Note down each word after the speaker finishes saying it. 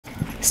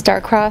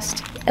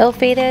star-crossed,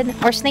 ill-fated,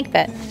 or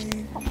snake-bit.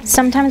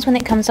 Sometimes when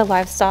it comes to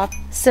livestock,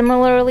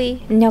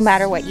 similarly, no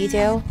matter what you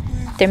do,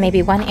 there may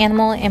be one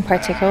animal in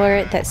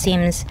particular that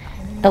seems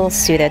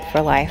ill-suited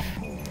for life.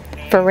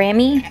 For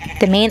Ramy,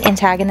 the main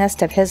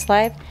antagonist of his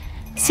life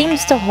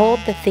seems to hold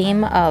the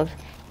theme of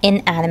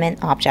inanimate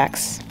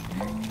objects.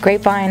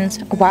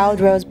 Grapevines, wild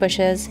rose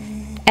bushes,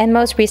 and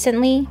most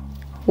recently,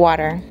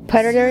 water.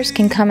 Predators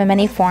can come in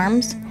many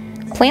forms.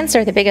 Plants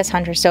are the biggest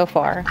hunters so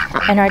far,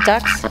 and our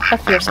ducks a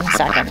fearsome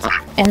second.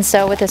 And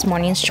so with this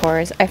morning's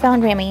chores, I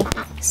found Ramy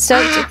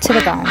soaked to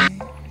the bone.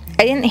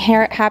 I didn't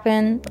hear it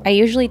happen. I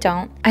usually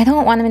don't. I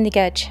don't want him to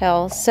get a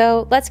chill,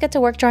 so let's get to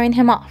work drying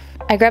him off.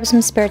 I grabbed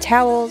some spare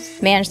towels,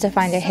 managed to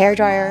find a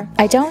hairdryer.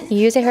 I don't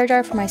use a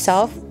hairdryer for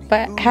myself,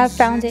 but have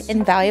found it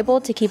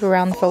invaluable to keep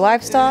around for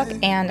livestock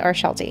and our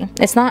sheltie.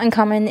 It's not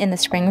uncommon in the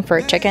spring for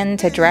a chicken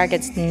to drag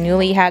its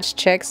newly hatched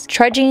chicks,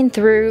 trudging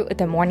through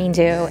the morning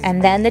dew,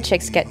 and then the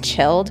chicks get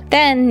chilled,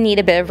 then need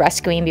a bit of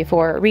rescuing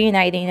before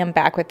reuniting them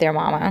back with their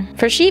mama.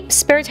 For sheep,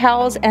 spare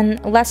towels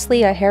and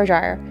lastly a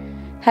hairdryer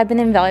have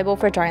been invaluable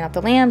for drying up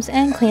the lambs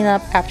and cleaning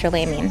up after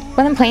lambing.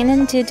 What I'm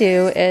planning to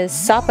do is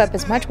sop up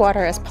as much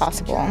water as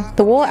possible.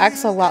 The wool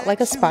acts a lot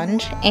like a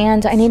sponge,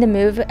 and I need to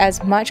move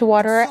as much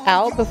water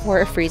out before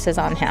it freezes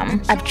on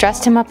him. I've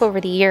dressed him up over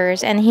the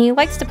years, and he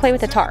likes to play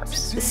with the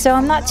tarps, so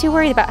I'm not too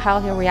worried about how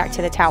he'll react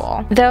to the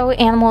towel. Though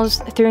animals,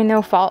 through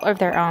no fault of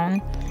their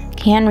own,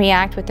 can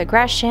react with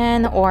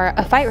aggression or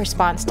a fight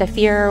response to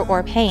fear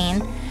or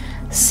pain,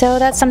 so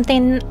that's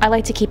something I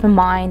like to keep in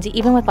mind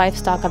even with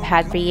livestock I've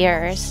had for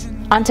years.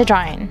 On to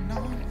drying.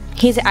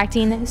 He's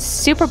acting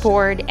super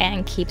bored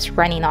and keeps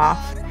running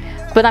off,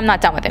 but I'm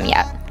not done with him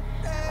yet.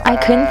 I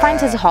couldn't find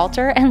his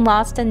halter and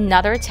lost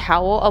another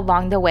towel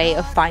along the way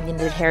of finding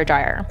the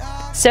hairdryer,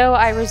 so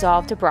I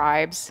resolved to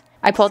bribes.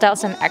 I pulled out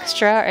some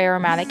extra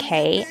aromatic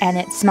hay and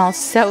it smells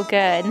so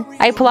good.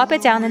 I plop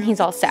it down and he's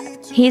all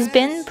set. He's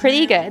been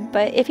pretty good,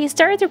 but if he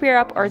started to rear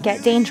up or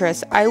get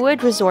dangerous, I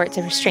would resort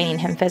to restraining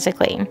him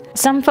physically.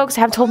 Some folks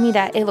have told me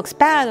that it looks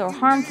bad or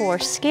harmful or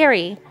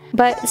scary,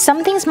 but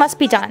some things must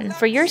be done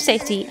for your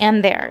safety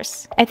and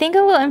theirs. I think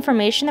a little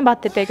information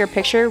about the bigger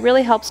picture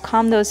really helps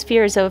calm those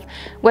fears of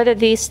whether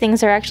these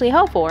things are actually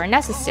helpful or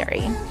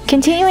necessary.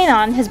 Continuing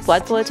on, his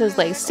blood flow to his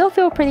legs still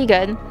feel pretty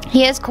good.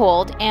 He is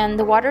cold, and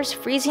the water's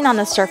freezing on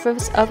the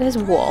surface of his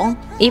wool.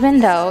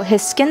 Even though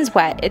his skin's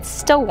wet, it's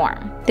still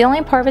warm. The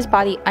only part of his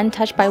body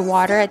untouched by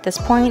water at this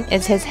point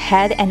is his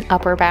head and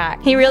upper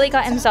back. He really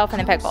got himself in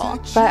a pickle.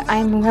 But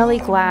I'm really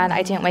glad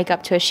I didn't wake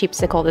up to a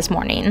sheepsicle this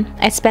morning.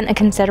 I spent a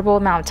considerable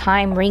amount of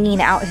time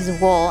wringing out his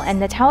wool,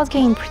 and the towel's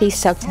getting pretty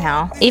soaked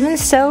now. Even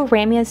so,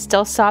 Ramy is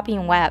still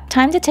sopping wet.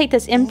 Time to take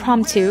this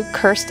impromptu,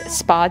 cursed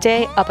spa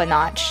day up a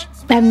notch.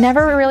 I've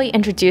never really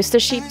introduced the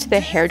sheep to the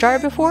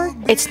hairdryer before.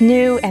 It's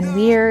new and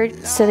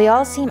weird, so they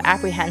all seem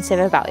apprehensive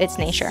about its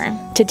nature.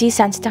 To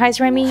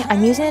desensitize Ramy,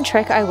 I'm using a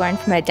trick I learned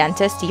from a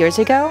dentist years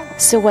ago.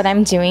 So what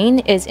I'm doing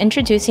is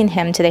introducing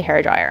him to the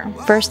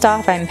hairdryer. First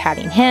off, I'm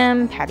patting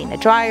him, patting the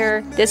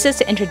dryer. This is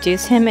to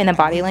introduce him in a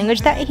body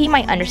language that he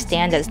might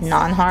understand as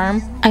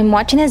non-harm. I'm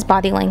watching his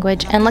body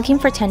language and looking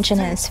for tension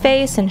in his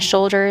face and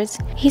shoulders.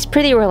 He's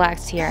pretty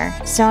relaxed here,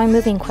 so I'm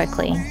moving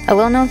quickly. A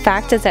little known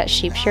fact is that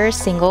sheep share a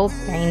single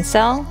brain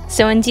cell,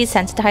 so in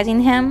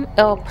desensitizing him,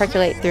 it'll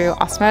percolate through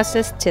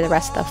osmosis to the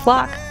rest of the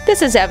flock.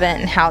 This is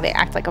evident in how they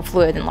act like a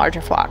fluid in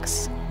larger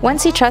flocks.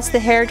 Once he trusts the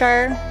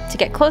hairdryer to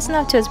get close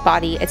enough to his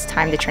body, it's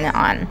time to turn it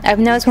on. I've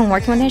noticed when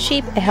working with his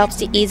sheep, it helps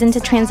to ease into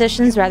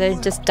transitions rather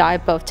than just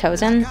dive both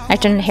toes in. I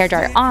turn the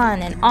hairdryer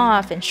on and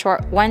off in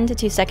short 1 to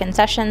 2 second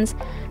sessions,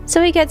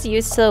 so he gets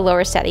used to the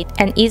lower setting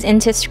and ease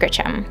into scritch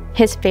him,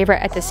 his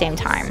favorite at the same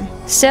time.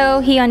 So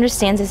he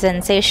understands the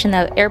sensation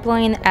of air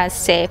blowing as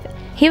safe.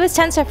 He was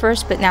tense at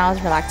first, but now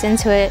is relaxed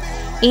into it,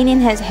 eating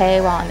his hay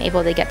while I'm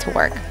able to get to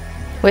work.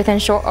 Within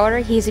short order,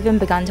 he's even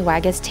begun to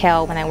wag his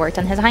tail when I worked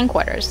on his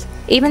hindquarters.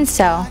 Even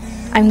so,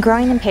 I'm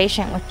growing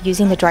impatient with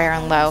using the dryer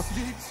on low,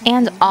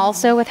 and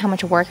also with how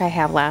much work I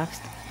have left.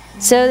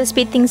 So to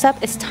speed things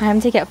up, it's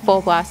time to get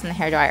full blast in the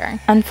hairdryer.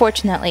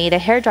 Unfortunately, the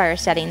hairdryer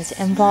settings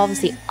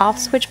involves the off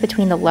switch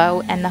between the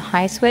low and the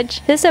high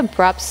switch. This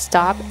abrupt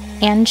stop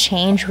and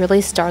change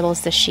really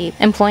startles the sheep,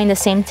 employing the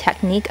same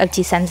technique of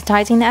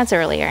desensitizing as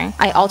earlier.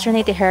 I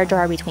alternate the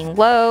hairdryer between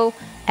low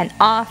and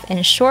off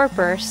in short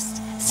bursts,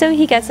 so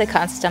he gets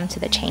accustomed to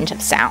the change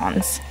of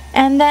sounds.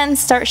 And then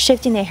start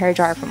shifting the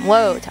hairdryer from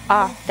low to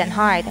off, then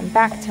high, then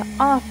back to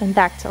off, and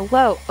back to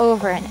low,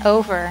 over and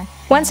over.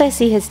 Once I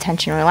see his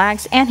tension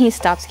relax and he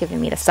stops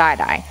giving me the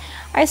side eye,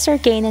 I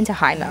start getting into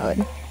high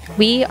mode.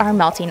 We are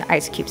melting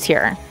ice cubes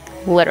here,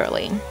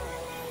 literally.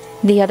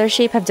 The other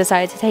sheep have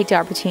decided to take the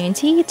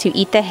opportunity to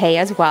eat the hay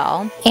as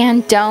well,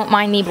 and don't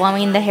mind me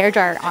blowing the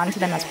hairdryer onto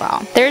them as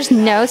well. There's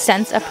no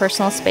sense of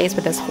personal space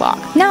with this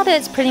flock. Now that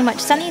it's pretty much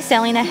sunny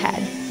sailing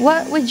ahead,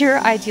 What would your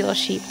ideal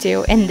sheep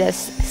do in this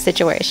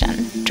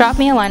situation? Drop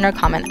me a line or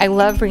comment. I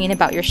love reading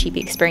about your sheep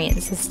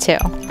experiences too.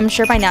 I'm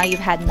sure by now you've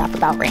had enough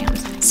about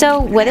rams. So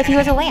what if he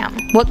was a lamb?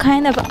 What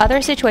kind of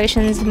other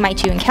situations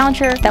might you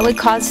encounter that would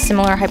cause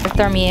similar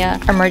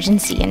hypothermia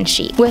emergency in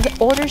sheep? With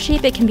older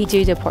sheep, it can be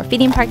due to poor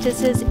feeding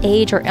practices,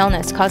 age, or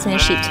illness causing a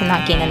sheep to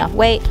not gain enough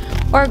weight,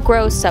 or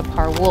grow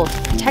subpar wool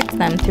to protect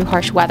them through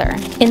harsh weather.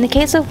 In the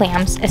case of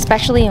lambs,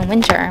 especially in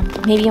winter,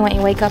 maybe when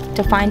you wake up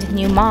to find a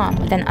new mom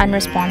with an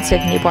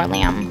unresponsive newborn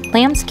lamb.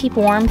 Lambs keep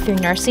warm through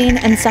nursing,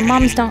 and some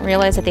moms don't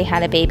realize that they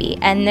had a baby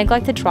and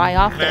neglect to dry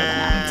off their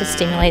lamb to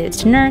stimulate it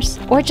to nurse,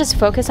 or just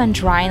focus on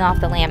drying off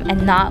the lamb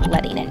and not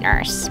letting it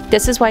nurse.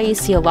 This is why you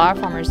see a lot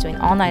of farmers doing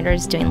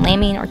all-nighters during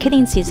lambing or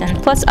kidding season,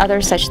 plus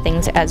other such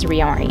things as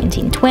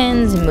reorienting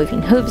twins,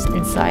 moving hooves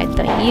inside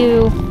the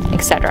ewe,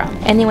 etc.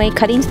 Anyway,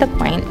 cutting to the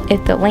point,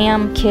 if the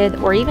lamb, kid,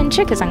 or even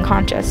chick is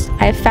unconscious,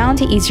 I have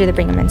found it easier to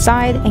bring them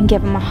inside and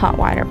give them a hot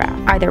water bath,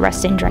 either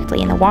resting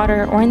directly in the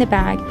water or in the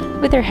bag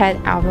with their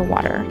head out of the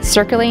water.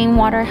 Circulating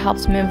water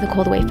helps move the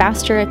cold away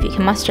faster if you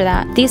can muster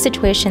that. These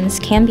situations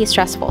can be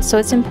stressful, so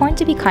it's important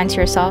to be kind to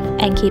yourself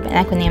and keep an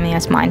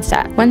equanimous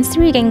mindset. Once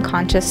they regain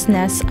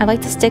consciousness, I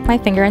like to stick my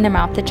finger in their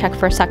mouth to check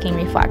for a sucking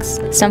reflex.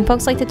 Some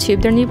folks like to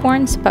tube their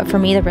newborns, but for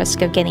me the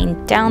risk of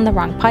getting down the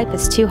wrong pipe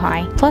is too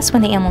high. Plus,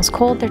 when the animal's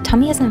cold, their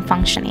tummy isn't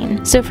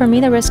functioning. So for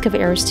me the risk of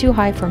error is too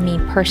high for me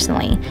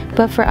personally,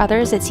 but for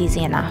others it's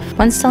easy enough.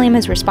 Once the lamb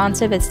is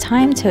responsive, it's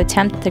time to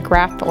attempt to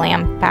graft the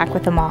lamb back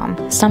with the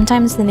mom.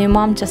 Sometimes the new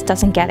mom just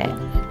doesn't get it.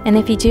 And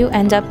if you do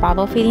end up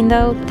bottle feeding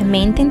though, the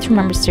main thing to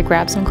remember is to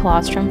grab some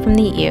colostrum from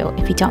the ewe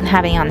if you don't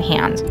have any on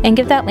hand, and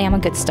give that lamb a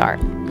good start.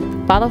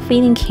 Bottle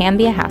feeding can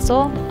be a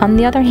hassle. On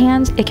the other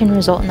hand, it can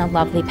result in a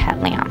lovely pet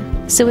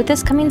lamb. So with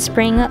this coming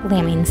spring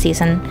lambing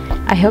season,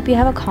 I hope you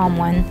have a calm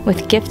one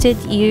with gifted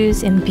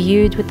ewes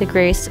imbued with the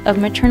grace of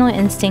maternal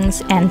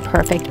instincts and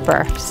perfect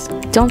births.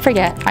 Don't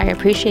forget, I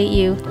appreciate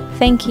you,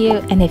 thank you,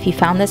 and if you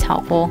found this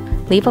helpful,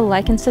 leave a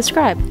like and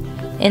subscribe.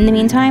 In the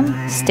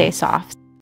meantime, stay soft.